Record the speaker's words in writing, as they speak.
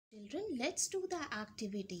children, let's do the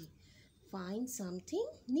activity. Find something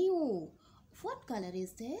new. What color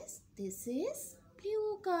is this? This is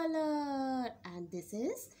blue color and this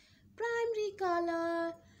is primary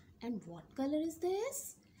color. And what color is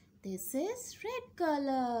this? This is red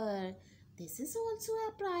color. This is also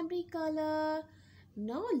a primary color.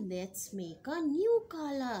 Now let's make a new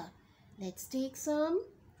color. Let's take some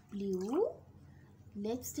blue.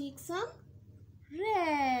 Let's take some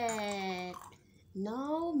red.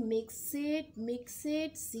 Now mix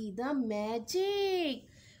it, see the magic.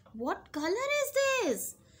 What color is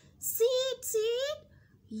this? See it.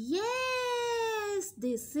 Yes,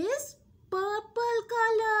 this is purple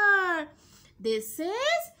color. This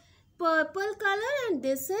is purple color and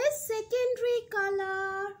this is secondary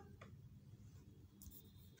color.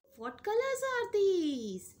 What colors are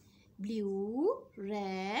these? Blue,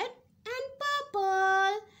 red and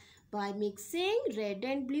purple. By mixing red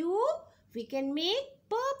and blue, we can make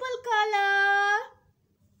purple color.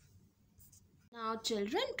 Now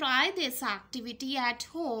children, try this activity at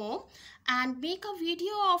home and make a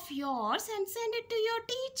video of yours and send it to your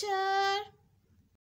teacher.